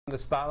The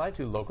spotlight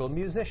to local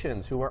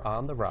musicians who are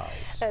on the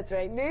rise. That's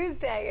right.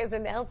 Newsday is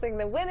announcing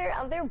the winner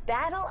of their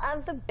Battle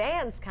of the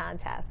Bands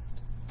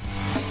contest.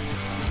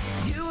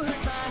 You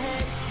hurt my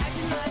head,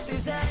 acting like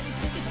there's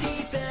anything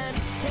to deep end.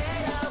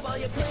 Head out while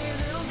you play a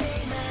little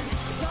game, and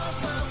it's all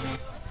smiles.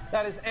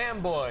 That is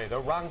Amboy,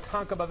 the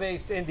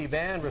Ronkonkoma-based indie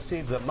band,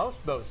 received the most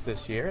votes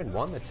this year and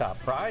won the top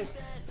prize.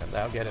 And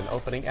they'll get an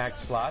opening act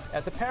slot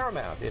at the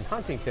Paramount in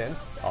Huntington,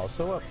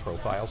 also a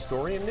profile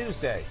story in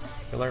Newsday.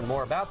 You'll learn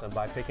more about them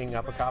by picking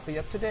up a copy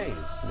of today's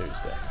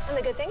Newsday. And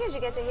the good thing is you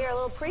get to hear a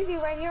little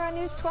preview right here on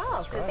News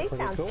 12, because they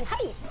sound cool.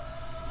 tight.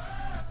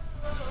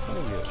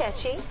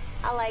 Catchy.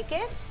 I like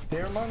it.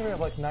 They remind me of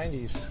like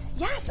 90s.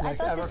 Yes,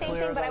 like I thought the same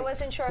Everclear, thing, but I like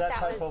wasn't sure if that that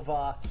type was...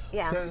 of,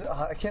 yeah.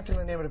 I can't think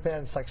of the name of the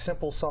band. It's like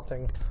Simple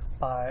Something,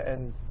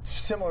 and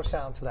similar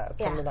sound to that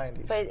from the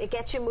 90s. But it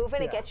gets you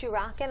moving, it gets you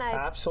rocking.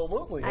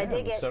 Absolutely. I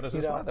dig it. So does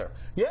this weather.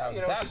 Yeah, How's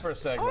that for a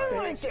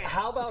segment?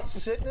 How about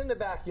sitting in the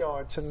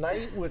backyard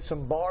tonight with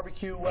some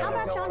barbecue weather How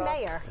about going John on?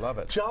 Mayer? Love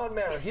it. John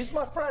Mayer. He's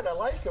my friend. I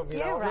like him. You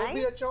know, right? He'll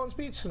be at Jones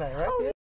Beach tonight, right? Oh,